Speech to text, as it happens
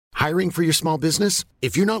Hiring for your small business?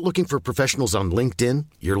 If you're not looking for professionals on LinkedIn,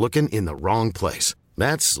 you're looking in the wrong place.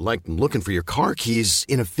 That's like looking for your car keys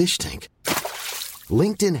in a fish tank.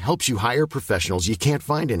 LinkedIn helps you hire professionals you can't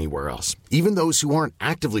find anywhere else, even those who aren't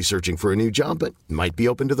actively searching for a new job but might be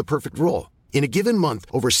open to the perfect role. In a given month,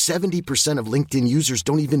 over 70% of LinkedIn users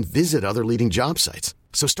don't even visit other leading job sites.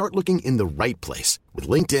 So start looking in the right place. With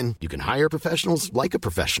LinkedIn, you can hire professionals like a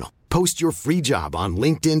professional. Post your free job on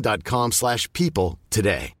linkedin.com/people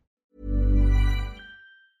today.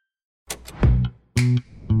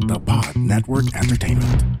 The Pod Network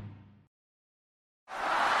Entertainment.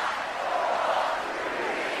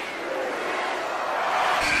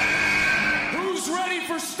 Who's ready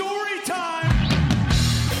for story time?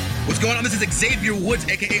 What's going on? This is Xavier Woods,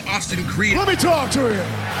 a.k.a. Austin Creed. Let me talk to him.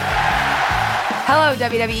 Hello,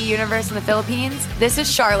 WWE Universe in the Philippines. This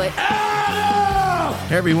is Charlotte. Adam!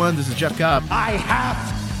 Hey everyone, this is Jeff Cobb. I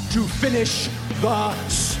have to finish the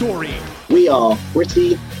story. We are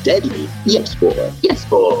pretty deadly. Yes, boy. Yes,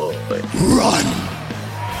 boy. Run!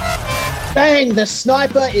 Bang! The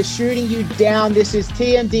sniper is shooting you down. This is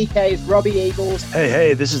TMDK's Robbie Eagles.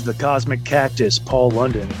 Hey, this is the Cosmic Cactus, Paul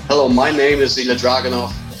London. Hello, my name is Ilya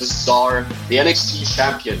Dragunov, the Czar, the NXT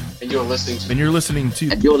champion, and you're listening to... And you're listening to...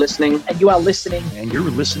 And you're listening... And you are listening... And you're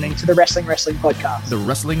listening to the Wrestling Podcast. The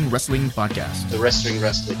Wrestling Podcast. The Wrestling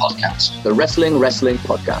Podcast. The Wrestling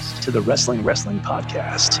Podcast. To the Wrestling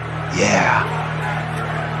Podcast. Yeah.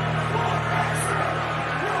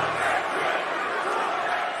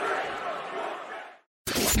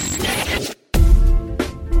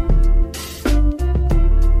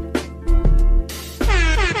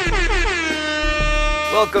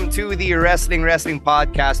 Welcome to the Wrestling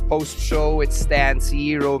Podcast post-show. It's Stan,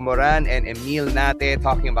 Ciro Moran, and Emil Nate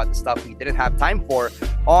talking about the stuff we didn't have time for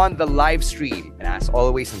on the live stream. And as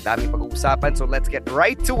always, ang daming pag-uusapan. So let's get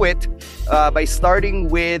right to it by starting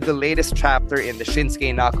with the latest chapter in the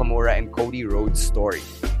Shinsuke Nakamura and Cody Rhodes story.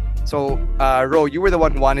 So, Ro, you were the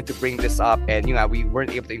one who wanted to bring this up, and we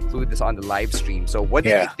weren't able to include this on the live stream. So, what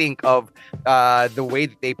did you think of the way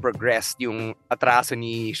that they progressed yung atraso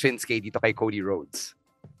ni Shinsuke dito kay Cody Rhodes?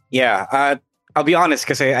 Yeah, I'll be honest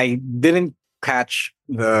because I didn't catch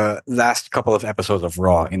the last couple of episodes of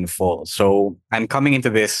Raw in full. So I'm coming into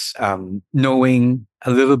this knowing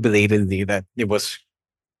a little belatedly that it was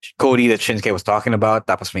Cody that Shinsuke was talking about.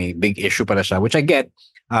 Tapos may big issue pala siya, which I get.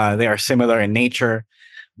 They are similar in nature,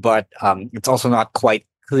 but it's also not quite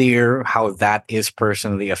clear how that is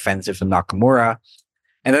personally offensive to Nakamura.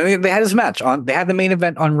 And then they had this match they had the main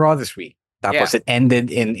event on Raw this week. Tapos it ended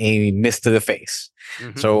in a miss to the face.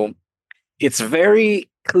 Mm-hmm. So it's very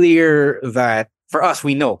clear that for us,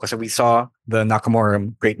 we know because we saw the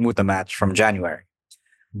Nakamura Great Muta match from January.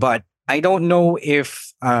 But I don't know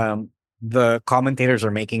if the commentators are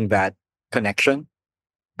making that connection.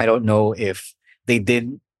 I don't know if they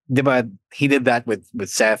did. Diba, he did that with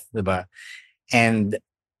Seth. Diba? And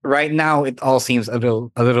right now, it all seems a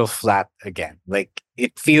little flat again. Like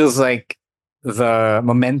it feels like the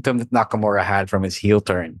momentum that Nakamura had from his heel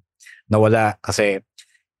turn nawala kasi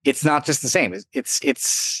it's not just the same.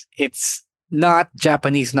 It's not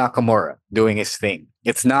Japanese Nakamura doing his thing.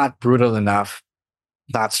 It's not brutal enough,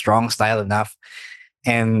 not strong style enough,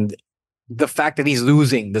 and the fact that he's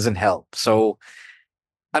losing doesn't help. So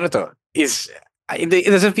it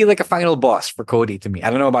doesn't feel like a final boss for Cody to me.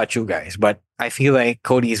 I don't know about you guys, but I feel like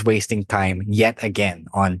Cody is wasting time yet again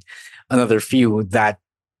on another feud that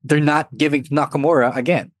they're not giving Nakamura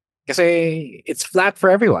again. Kasi it's flat for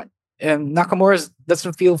everyone. And Nakamura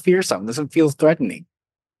doesn't feel fearsome, doesn't feel threatening.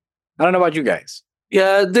 I don't know about you guys.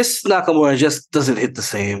 Yeah, this Nakamura just doesn't hit the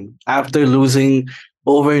same. After losing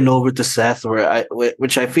over and over to Seth,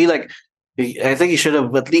 which I feel like I think he should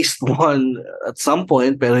have at least won at some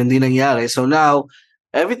point, pero hindi nangyari. So now,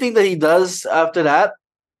 everything that he does after that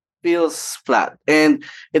feels flat. And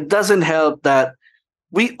it doesn't help that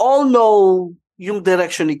we all know yung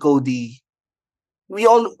direction ni Cody.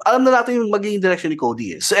 Alam na natin yung magiging direction ni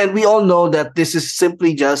Cody is. And we all know that this is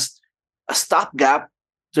simply just a stopgap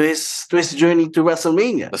to his journey to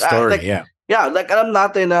WrestleMania. The story, Yeah, like alam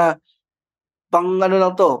natin na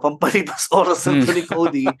pampalipas oras na to ni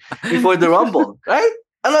Cody before the Rumble, right?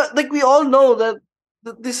 And like we all know that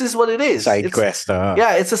this is what it is. Side quest.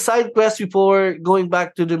 Yeah, it's a side quest before going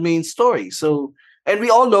back to the main story. So, and we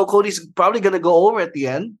all know Cody's probably going to go over at the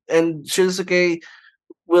end, and Shinsuke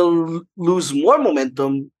will lose more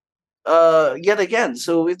momentum yet again.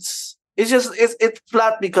 So it's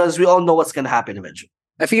flat because we all know what's going to happen eventually.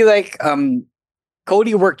 I feel like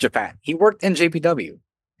Cody worked Japan. He worked in JPW.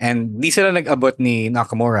 And di sila nag-abot ni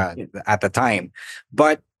Nakamura at the time.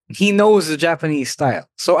 But he knows the Japanese style.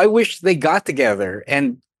 So I wish they got together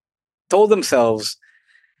and told themselves,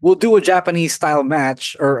 we'll do a Japanese style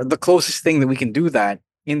match or the closest thing that we can do that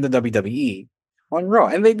in the WWE on Raw.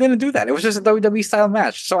 And they didn't do that. It was just a WWE style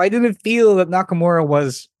match. So I didn't feel that Nakamura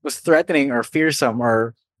was threatening or fearsome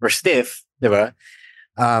or stiff, diba?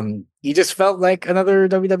 He just felt like another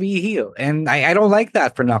WWE heel. And I don't like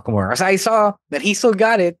that for Nakamura. So I saw that he still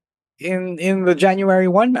got it in the January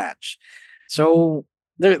 1 match. So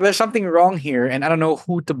there's something wrong here, and I don't know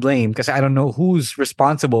who to blame because I don't know who's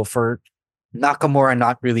responsible for Nakamura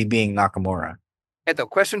not really being Nakamura. Eto,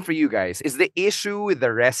 question for you guys. Is the issue with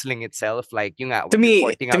the wrestling itself, like yung nga, to me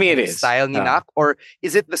it is style ni Nak, or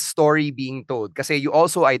is it the story being told? Kasi you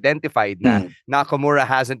also identified na Nakamura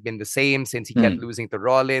hasn't been the same since he kept losing to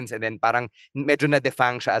Rollins, and then parang medyo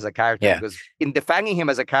na-defang siya as a character. Because in defanging him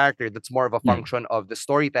as a character, that's more of a function of the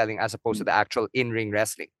storytelling as opposed to the actual in-ring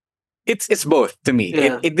wrestling. It's both to me.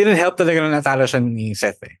 Yeah. It didn't help that they're gonna natalo siya ni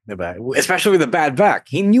Seth, diba? Especially with the bad back.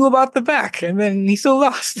 He knew about the back and then he still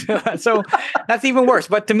lost. So that's even worse.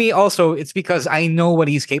 But to me also, it's because I know what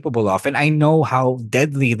he's capable of and I know how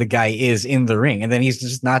deadly the guy is in the ring. And then he's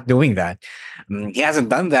just not doing that. He hasn't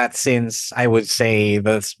done that since, I would say,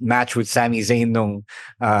 the match with Sami Zayn nung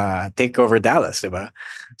Takeover Dallas, diba?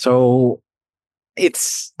 So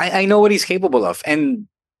I know what he's capable of. And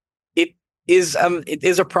it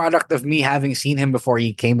is a product of me having seen him before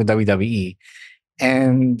he came to WWE,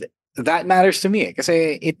 and that matters to me because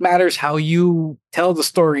it matters how you tell the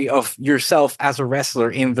story of yourself as a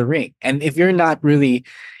wrestler in the ring. And if you're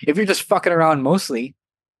just fucking around mostly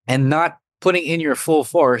and not putting in your full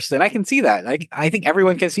force, then I can see that. I think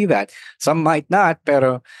everyone can see that. Some might not,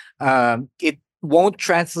 pero it won't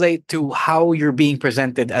translate to how you're being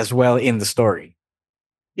presented as well in the story.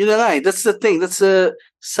 You know, that's the thing. That's the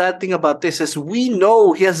sad thing about this is we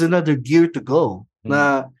know he has another gear to go.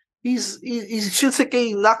 He's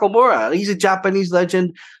Shinsuke Nakamura. He's a Japanese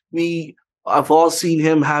legend. I've all seen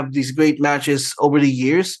him have these great matches over the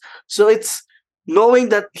years. So it's knowing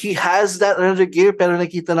that he has that another gear, pero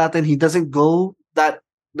nakita natin he doesn't go that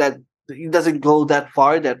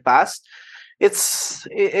far, that fast. It's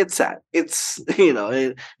sad. It's, you know,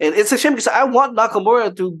 and it's a shame because I want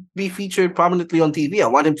Nakamura to be featured prominently on TV. I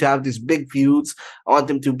want him to have these big feuds. I want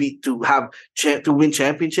him to win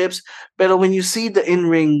championships. But when you see the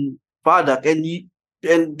in-ring product and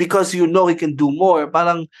because you know he can do more,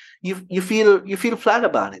 parang you feel flat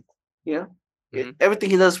about it. Yeah,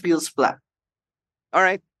 everything he does feels flat. All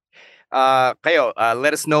right. Kayo,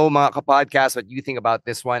 let us know, mga kapodcast, what you think about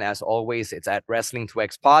this one. As always, it's at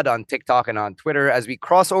Wrestling2XPod on TikTok and on Twitter as we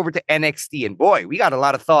cross over to NXT. And boy, we got a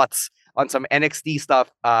lot of thoughts on some NXT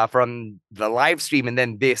stuff from the live stream and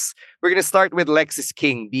then this. We're going to start with Lexis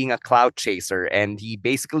King being a Clout-Chaser, and he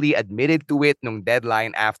basically admitted to it nung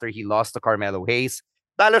deadline after he lost to Carmelo Hayes.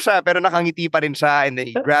 Talo siya, pero nakangiti pa rin siya, and then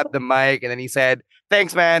he grabbed the mic and then he said,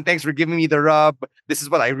 "Thanks, man. Thanks for giving me the rub. This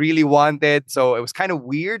is what I really wanted." So it was kind of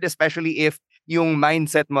weird, especially if yung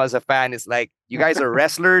mindset mo as a fan is like, you guys are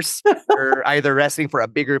wrestlers. You're either wrestling for a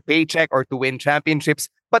bigger paycheck or to win championships.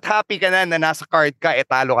 But happy ka na nasa card ka,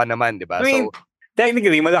 talo ka naman, di ba? I mean,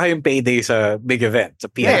 technically, malaki yung payday sa big event, sa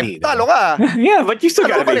PID. Talo ka. Yeah, but you still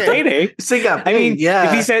got a big payday. I mean,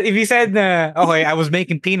 yeah. If he said, okay, I was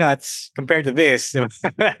making peanuts compared to this,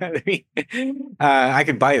 I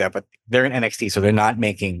could buy that, but they're in NXT, so they're not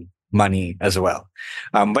making money as well.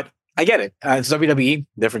 But I get it. It's WWE,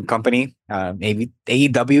 different company. Maybe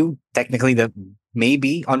AEW, technically, that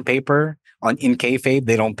maybe on paper, in kayfabe,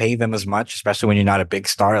 they don't pay them as much, especially when you're not a big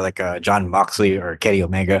star like John Moxley or Kenny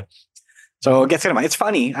Omega. So it's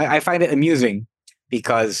funny. I find it amusing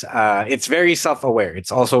because it's very self-aware.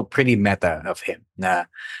 It's also pretty meta of him.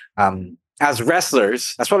 As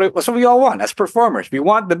wrestlers, that's what we all want. As performers, we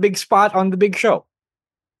want the big spot on the big show.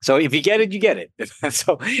 So if you get it, you get it.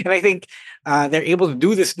 And I think they're able to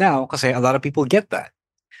do this now because a lot of people get that.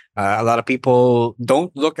 A lot of people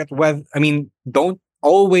don't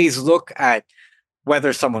always look at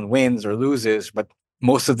whether someone wins or loses, but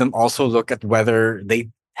most of them also look at whether they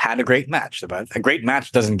had a great match. A great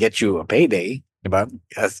match doesn't get you a payday,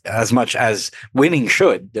 as much as winning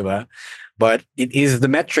should. But it is the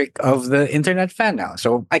metric of the internet fan now.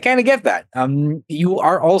 So I kind of get that. You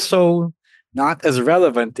are also not as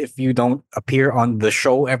relevant if you don't appear on the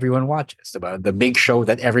show everyone watches, the big show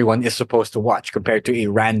that everyone is supposed to watch compared to a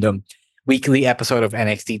random weekly episode of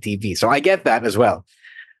NXT TV. So I get that as well.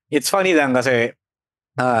 It's funny then kasi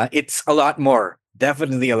it's a lot more,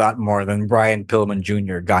 definitely a lot more than Brian Pillman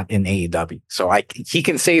Jr. got in AEW. So he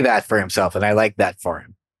can say that for himself, and I like that for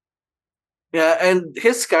him. Yeah, and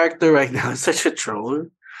his character right now is such a troll.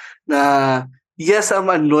 Yes, I'm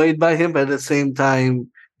annoyed by him, but at the same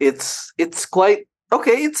time, it's quite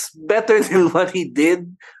okay, it's better than what he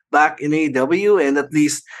did back in AEW, and at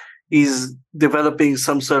least he's developing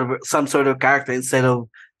some sort of character instead of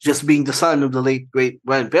just being the son of the late great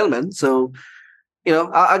Brian Pillman. So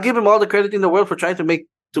I'll give him all the credit in the world for trying to make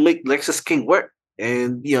Lexis King work.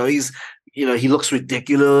 And he looks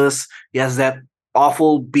ridiculous. He has that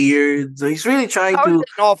awful beard. So he's really trying How to. is it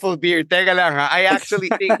an awful beard? Teka lang ha. I actually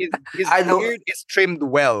think his beard is trimmed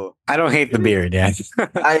well. I don't hate the beard, yeah.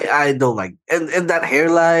 I don't like and that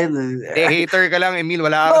hairline. Hater ka lang, Emil.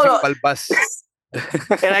 Wala ka kasing balbas.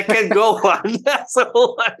 And I can't grow one.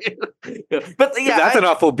 So, but yeah, that's an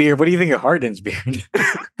awful beard. What do you think of Harden's beard?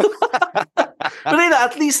 But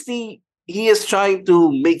at least he is trying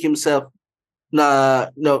to make himself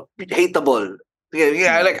hateable.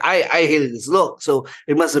 Yeah, like I hated his look, so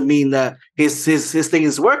it mustn't mean that his thing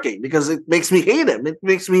is working because it makes me hate him. It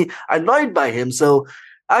makes me annoyed by him. So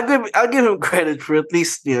I'll give him credit for at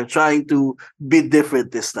least trying to be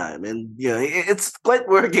different this time, and it's quite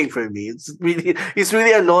working for me. He's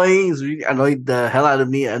really annoying. He's really annoyed the hell out of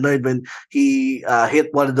me. Annoyed when he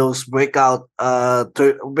hit one of those breakout tournament.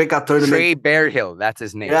 Trey Bearhill, that's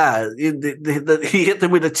his name. Yeah, he hit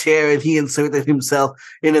him with a chair and he inserted himself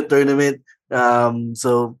in a tournament.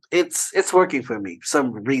 So it's working for me for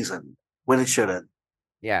some reason when it shouldn't.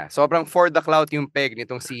 Yeah, sobrang for the clout yung peg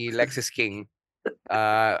nitong si Lexis King.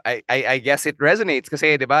 I guess it resonates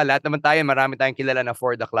kasi 'di ba lahat naman tayo marami tayong kilala na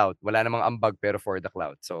for the clout. Wala namang ambag pero for the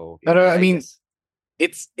clout. So I mean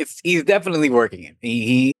he's definitely working it.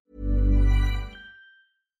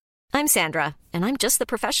 I'm Sandra, and I'm just the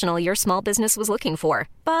professional your small business was looking for.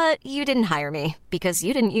 But you didn't hire me because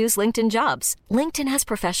you didn't use LinkedIn Jobs. LinkedIn has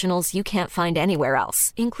professionals you can't find anywhere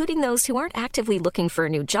else, including those who aren't actively looking for a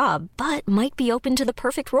new job, but might be open to the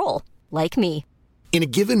perfect role, like me. In a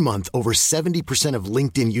given month, over 70% of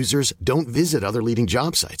LinkedIn users don't visit other leading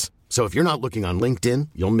job sites. So if you're not looking on LinkedIn,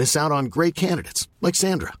 you'll miss out on great candidates like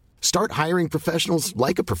Sandra. Start hiring professionals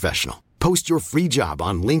like a professional. Post your free job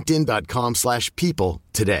on linkedin.com/people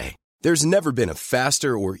today. There's never been a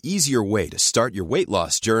faster or easier way to start your weight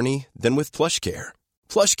loss journey than with PlushCare.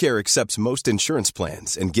 PlushCare accepts most insurance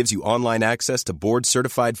plans and gives you online access to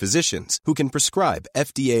board-certified physicians who can prescribe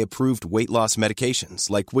FDA-approved weight loss medications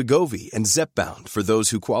like Wegovy and Zepbound for those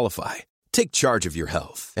who qualify. Take charge of your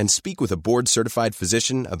health and speak with a board-certified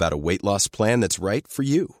physician about a weight loss plan that's right for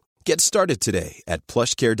you. Get started today at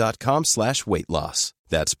plushcare.com/weightloss.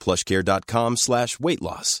 That's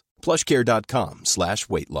plushcare.com/weightloss.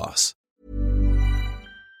 plushcare.com/weightloss.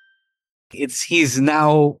 He's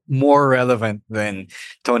now more relevant than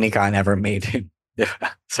Tony Khan ever made him.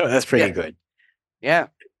 So that's pretty good. Yeah.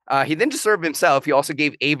 He didn't just serve himself. He also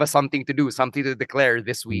gave Ava something to do, something to declare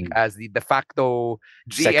this week as the de facto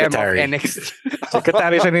GM Secretary. of NXT.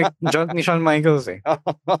 Secretary siya ni Shawn Michaels eh.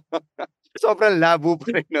 Sobrang labo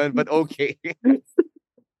pa rin nun, but okay.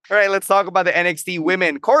 All right, let's talk about the NXT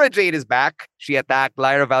women. Cora Jade is back. She attacked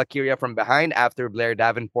Lyra Valkyria from behind after Blair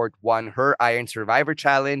Davenport won her Iron Survivor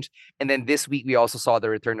Challenge. And then this week, we also saw the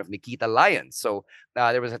return of Nikita Lyons. So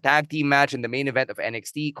there was a tag team match in the main event of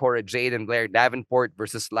NXT, Cora Jade and Blair Davenport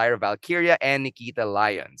versus Lyra Valkyria and Nikita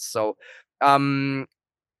Lyons. So I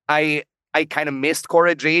kind of missed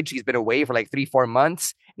Cora Jade. She's been away for like 3-4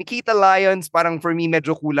 months. Nikita Lyons, parang for me,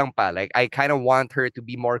 medyo kulang pa. Like, I kind of want her to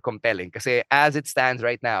be more compelling. Kasi as it stands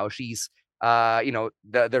right now, she's,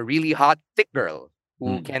 the really hot, thick girl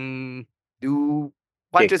who can do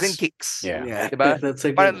punches and kicks. Yeah. Diba?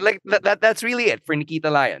 That's really it for Nikita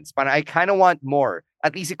Lyons. Parang I kind of want more.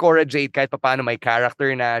 At least si Cora Jade, kahit paano may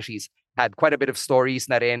character na. She's had quite a bit of stories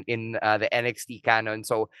na rin in the NXT canon.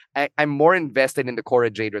 So I'm more invested in the Cora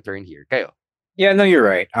Jade return here. Kayo? Yeah, no, you're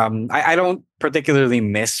right. I don't particularly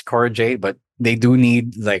miss Cora Jade, but they do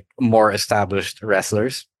need like more established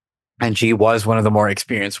wrestlers. And she was one of the more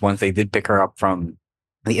experienced ones. They did pick her up from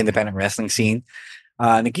the independent wrestling scene.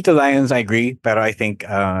 Nikita Lyons, I agree, but I think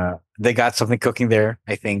they got something cooking there.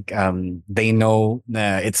 I think they know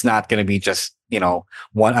it's not going to be just,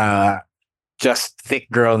 just thick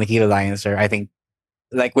girl Nikita Lyons. I think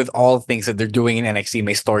like with all things that they're doing in NXT,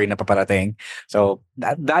 may story na paparating. So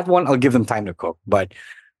that one, I'll give them time to cook. But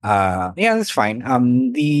yeah, that's fine.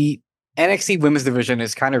 The NXT women's division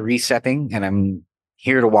is kind of resetting, and I'm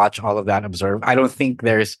here to watch all of that, observe. I don't think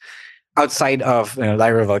there's, outside of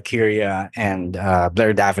Lyra Valkyria and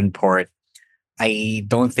Blair Davenport, I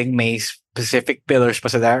don't think may specific pillars pa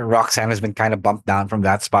sa that. Roxanne has been kind of bumped down from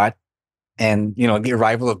that spot. And, the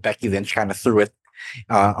arrival of Becky Lynch kind of threw it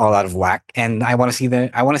all out of whack. And I want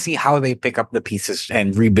to see how they pick up the pieces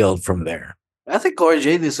and rebuild from there. I think Cora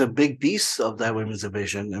Jade is a big piece of that women's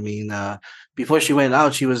division. I mean, before she went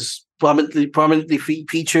out, she was prominently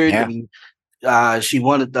featured. Yeah. I mean, she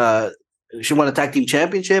won a tag team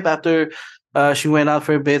championship after she went out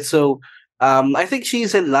for a bit. So I think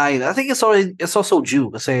she's in line. I think it's also due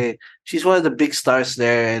because she's one of the big stars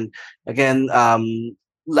there. And again,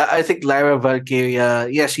 I think Lyra Valkyria,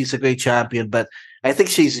 yeah, she's a great champion, but I think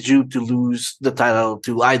she's due to lose the title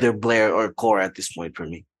to either Blair or Cora at this point for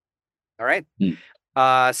me. All right.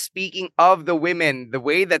 Speaking of the women, the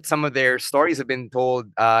way that some of their stories have been told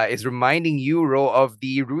is reminding you, Ro, of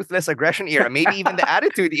the Ruthless Aggression era, maybe even the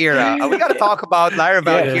Attitude era. We got to talk about Lyra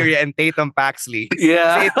Valkyria and Tatum Paxley.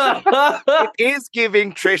 Yeah. It is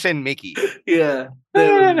giving Trish and Mickey. Yeah.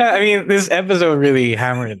 I mean, this episode really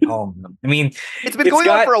hammered it home. I mean, it's been going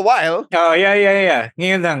on for a while. Oh, yeah.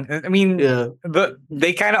 Ngayon lang. I mean,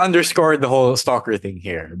 they kind of underscored the whole stalker thing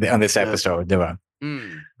here on this episode, diba?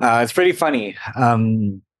 It's pretty funny.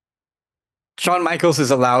 Shawn Michaels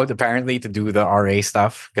is allowed apparently to do the RA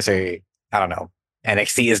stuff because I don't know.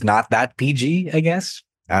 NXT is not that PG, I guess.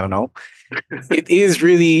 I don't know. It is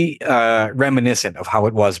really reminiscent of how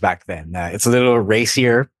it was back then. It's a little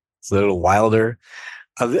racier, it's a little wilder,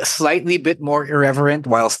 slightly bit more irreverent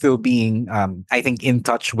while still being, I think, in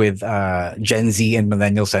touch with Gen Z and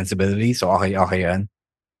millennial sensibility. So okay yan.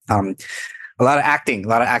 A lot of acting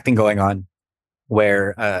going on.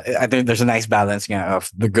 Where I think there's a nice balance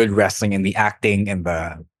of the good wrestling and the acting and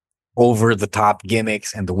the over-the-top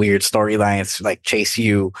gimmicks and the weird storylines like Chase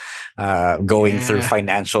U going through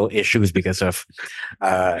financial issues because of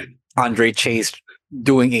Andre Chase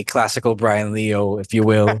doing a classical Brian Leo, if you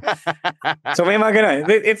will. So may mga ganun.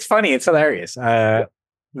 It's funny. It's hilarious. They're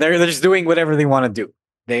just doing whatever they want to do.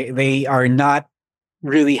 They are not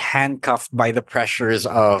really handcuffed by the pressures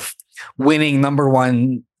of winning number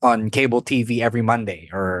one on cable TV every Monday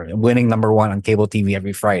or winning number one on cable TV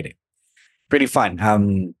every Friday. Pretty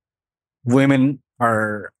fun. Women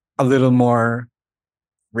are a little more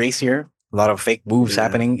racier. A lot of fake moves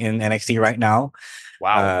happening in NXT right now.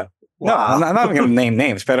 Wow. No, I'm not going to name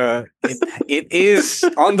names, but it is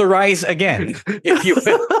on the rise again, if you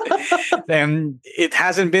will. And it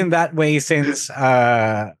hasn't been that way since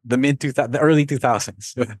the early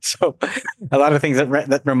 2000s. So a lot of things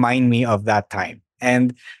that remind me of that time.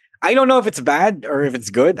 And I don't know if it's bad or if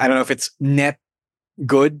it's good. I don't know if it's net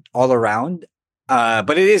good all around,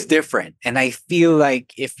 but it is different. And I feel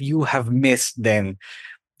like if you have missed then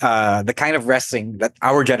the kind of wrestling that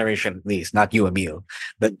our generation, at least, not you, Emil,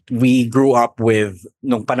 that we grew up with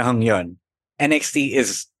nung panahon yon, NXT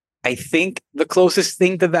is, I think, the closest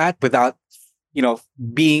thing to that without,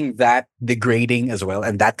 being that degrading as well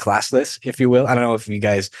and that classless, if you will. I don't know if you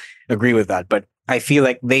guys agree with that, but I feel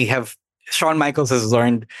like Shawn Michaels has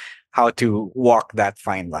learned how to walk that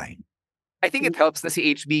fine line. I think it helps na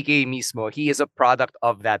si HBK mismo. He is a product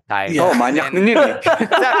of that time. Yeah. Oh, manyak din yun eh.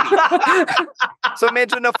 Exactly. So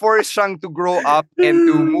medyo na-force siyang to grow up and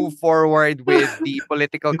to move forward with the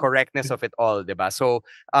political correctness of it all, diba? So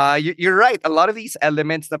you're right. A lot of these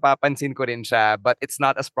elements napapansin ko rin siya, but it's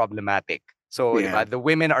not as problematic. So diba, the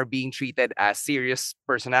women are being treated as serious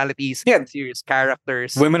personalities, serious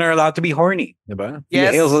characters. Women are allowed to be horny, diba?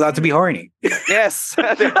 Yes. Hale's allowed to be horny. Yes.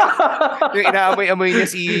 Yung inaamoy-amoy niya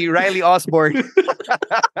si Riley Osborne.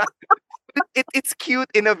 It's cute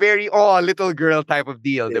in a very little girl type of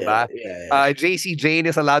deal, diba? JC Jane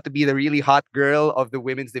is allowed to be the really hot girl of the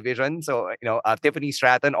women's division. So, Tiffany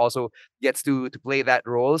Stratton also gets to play that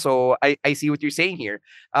role. So I see what you're saying here.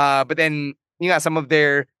 But then, some of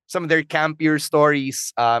their campier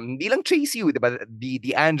stories, hindi lang Chase U, diba?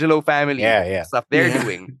 The Angelo family stuff they're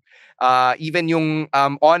doing. Even yung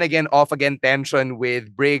on again, off again tension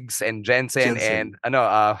with Briggs and Jensen. And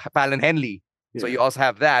Fallon Henley. So you also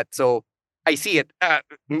have that. So I see it.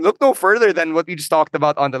 Look no further than what we just talked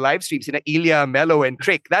about on the live streams. Ilya, Mello, and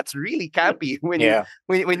Trick. That's really campy when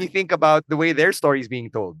you think about the way their story is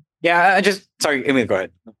being told. Yeah, sorry, Emil, go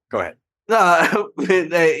ahead.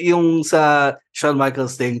 Yung sa Shawn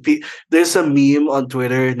Michaels thing, there's a meme on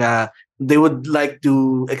Twitter na they would like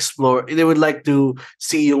to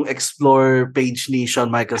see yung explore page ni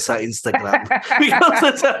Shawn Michaels sa Instagram.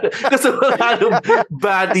 Because wala nung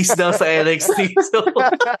baddies na sa NXT. So,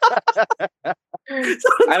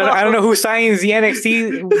 I don't know who signs the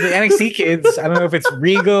NXT kids. I don't know if it's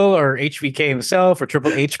Regal or HBK himself or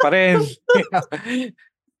Triple H pa rin.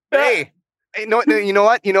 Hey, you know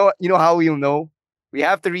what? You know how you'll know? We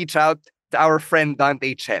have to reach out to our friend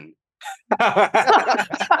Dante Chen.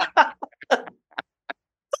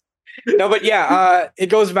 No, but it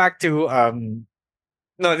goes back to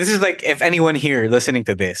this is like if anyone here listening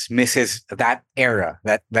to this misses that era,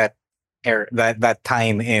 that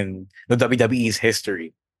time in the WWE's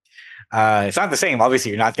history. It's not the same.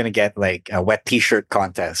 Obviously, you're not going to get like a wet t-shirt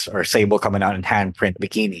contest or Sable coming out in handprint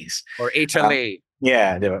bikinis. Or HLA.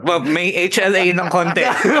 Yeah. Diba? Well, may HLA ng konti.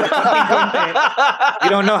 We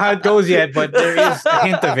don't know how it goes yet, but there is a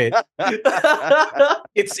hint of it.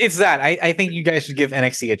 It's that. I think you guys should give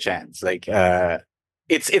NXT a chance. Like,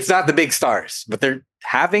 it's not the big stars, but they're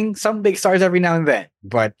having some big stars every now and then.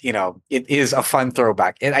 But, you know, it is a fun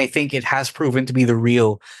throwback. And I think it has proven to be the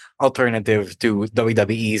real alternative to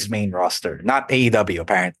WWE's main roster. Not AEW,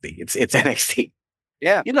 apparently. It's NXT.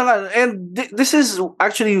 Yeah. You know, and this is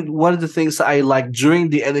actually one of the things that I like during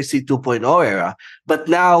the NXT 2.0 era. But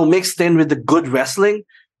now mixed in with the good wrestling,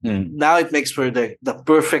 now it makes for the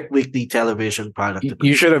perfect weekly television product.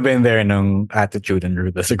 You should have been there nung Attitude and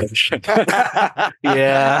Ruthless.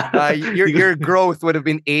 Yeah. Your growth would have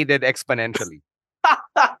been aided exponentially.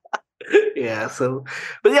 Yeah, so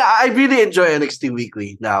but yeah, I really enjoy NXT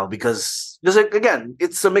Weekly now because like, again,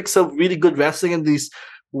 it's a mix of really good wrestling and these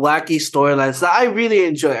wacky storylines that I really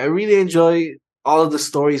enjoy. I really enjoy all of the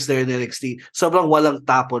stories there in NXT. Sobrang walang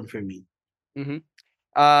tapon for me.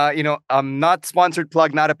 Not sponsored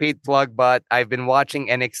plug, not a paid plug, but I've been watching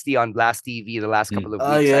NXT on Blast TV the last couple of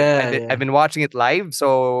weeks. I've been watching it live,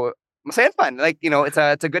 so masaya fun. Like, you know, it's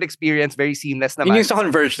a good experience, very seamless naman. You used to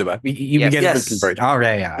Converge, diba? You begin with Converge. Oh,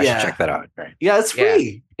 right, yeah. I should check that out. Right. Yeah, it's free.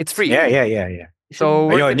 Yeah. It's free. Yeah.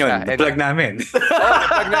 So, yun. Plug namin.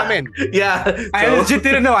 Plug namin. Yeah. I legit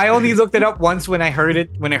didn't know. I only looked it up once when I heard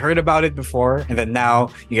about it before, and then now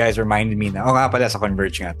you guys reminded me na, nga pala sa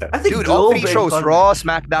Converge nga to. I think dude, all three shows, Raw,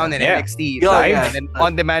 SmackDown, and NXT live, yeah. and then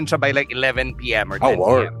on demand siya by like 11 p.m. or 10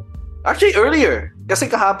 p.m. Actually, earlier. Kasi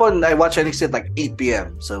kahapon, I watched NXT at like 8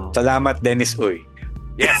 p.m. So, salamat, Dennis Uy.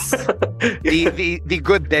 Yes. the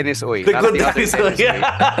good Dennis Uy. The good Dennis Uy.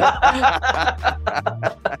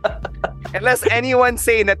 Unless anyone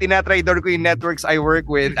say na tinatraidor ko yung networks I work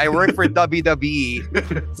with, I work for WWE.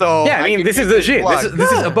 So yeah, I mean, this is legit.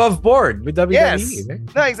 This is above board with WWE. Yes.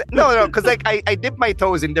 No, because like I dip my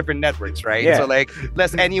toes in different networks, right? Yeah. So like,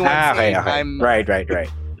 unless anyone say I'm right.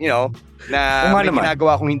 You know, na may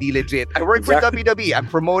ginagawa kong hindi legit. I work for WWE. I'm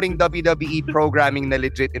promoting WWE programming na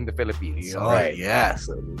legit in the Philippines. So, right. Yeah.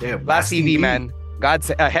 So, Blast TV, man.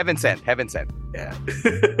 Heaven sent. Yeah.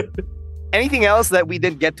 Anything else that we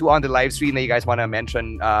didn't get to on the live stream that you guys want to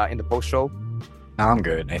mention in the post show? No, I'm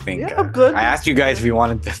good. I think I'm good. I asked you guys if you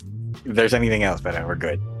wanted to, if there's anything else, but we're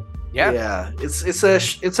good. Yeah. It's a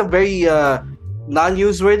very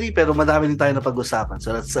non-newsworthy pero madami din tayo na pag-usapan.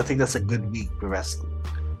 So I think that's a good week for wrestling.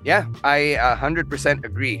 Yeah, I 100%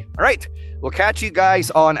 agree. All right, we'll catch you guys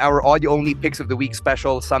on our audio-only Picks of the Week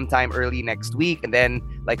special sometime early next week. And then,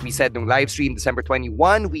 like we said, the live stream, December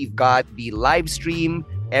 21, we've got the live stream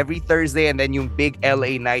every Thursday and then yung big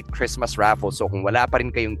LA Night Christmas raffle. So kung wala pa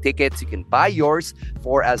rin kayong tickets, you can buy yours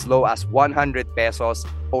for as low as 100 pesos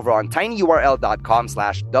over on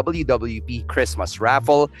tinyurl.com/WWP Christmas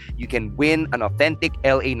raffle. You can win an authentic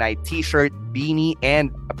LA Night t-shirt, beanie, and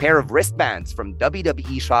a pair of wristbands from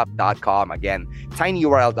WWEshop.com. Again,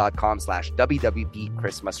 tinyurl.com/WWP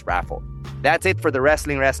Christmas raffle. That's it for the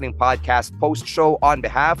Wrestling Podcast post show. On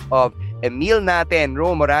behalf of Emil Nate and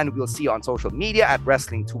Ro Moran, we'll see you on social media at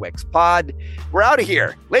Wrestling2XPod. We're out of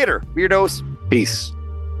here. Later, weirdos. Peace.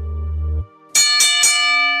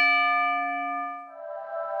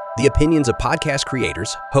 The opinions of podcast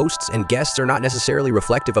creators, hosts, and guests are not necessarily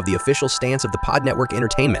reflective of the official stance of the Pod Network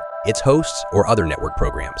Entertainment, its hosts, or other network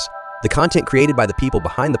programs. The content created by the people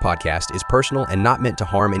behind the podcast is personal and not meant to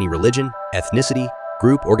harm any religion, ethnicity,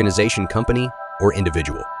 group, organization, company, or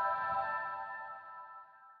individual.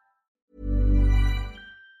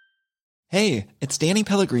 Hey, it's Danny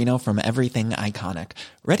Pellegrino from Everything Iconic.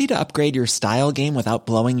 Ready to upgrade your style game without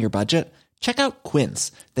blowing your budget? Check out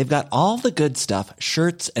Quince. They've got all the good stuff,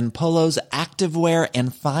 shirts and polos, activewear,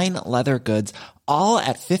 and fine leather goods, all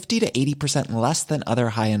at 50 to 80% less than other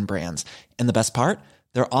high-end brands. And the best part?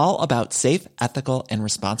 They're all about safe, ethical, and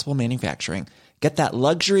responsible manufacturing. Get that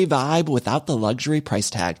luxury vibe without the luxury price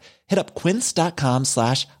tag. Hit up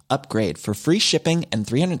quince.com/upgrade for free shipping and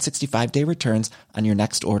 365-day returns on your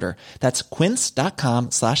next order. That's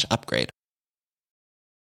quince.com/upgrade.